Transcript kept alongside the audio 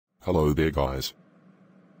Hello there guys.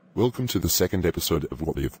 Welcome to the second episode of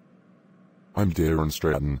What If. I'm Darren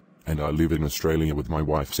Stratton, and I live in Australia with my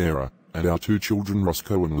wife Sarah, and our two children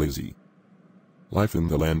Roscoe and Lizzie. Life in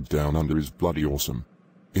the land down under is bloody awesome.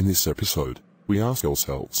 In this episode, we ask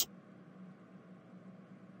ourselves,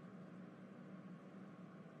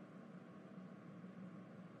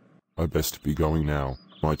 I best be going now,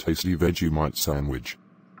 my tasty Vegemite sandwich.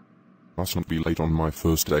 Mustn't be late on my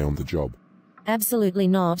first day on the job. Absolutely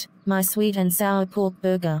not, my sweet and sour pork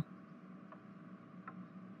burger.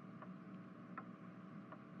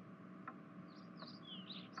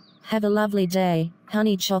 Have a lovely day,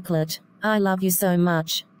 honey chocolate. I love you so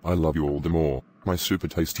much. I love you all the more, my super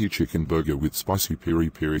tasty chicken burger with spicy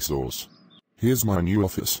peri-peri sauce. Here's my new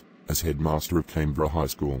office, as headmaster of Canberra High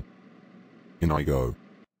School. In I go.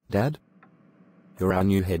 Dad? You're our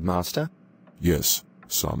new headmaster? Yes,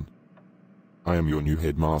 son. I am your new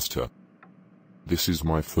headmaster. This is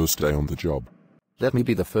my first day on the job. Let me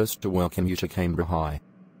be the first to welcome you to Canberra High.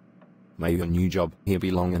 May your new job here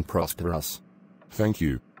be long and prosperous. Thank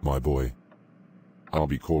you, my boy. I'll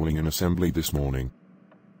be calling an assembly this morning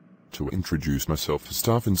to introduce myself to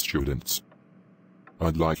staff and students.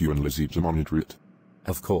 I'd like you and Lizzie to monitor it.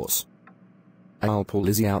 Of course. I'll pull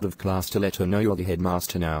Lizzie out of class to let her know you're the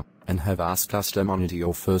headmaster now, and have asked us to monitor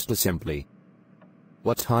your first assembly.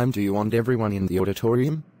 What time do you want everyone in the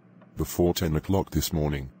auditorium? Before 10 o'clock this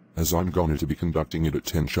morning, as I'm going to be conducting it at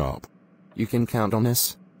 10 sharp. You can count on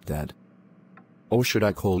us, Dad. Or should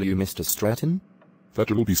I call you Mr. Stratton?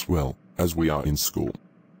 That'll be swell, as we are in school.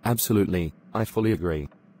 Absolutely, I fully agree.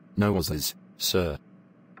 No wuzzes, sir.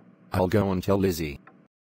 I'll go and tell Lizzie.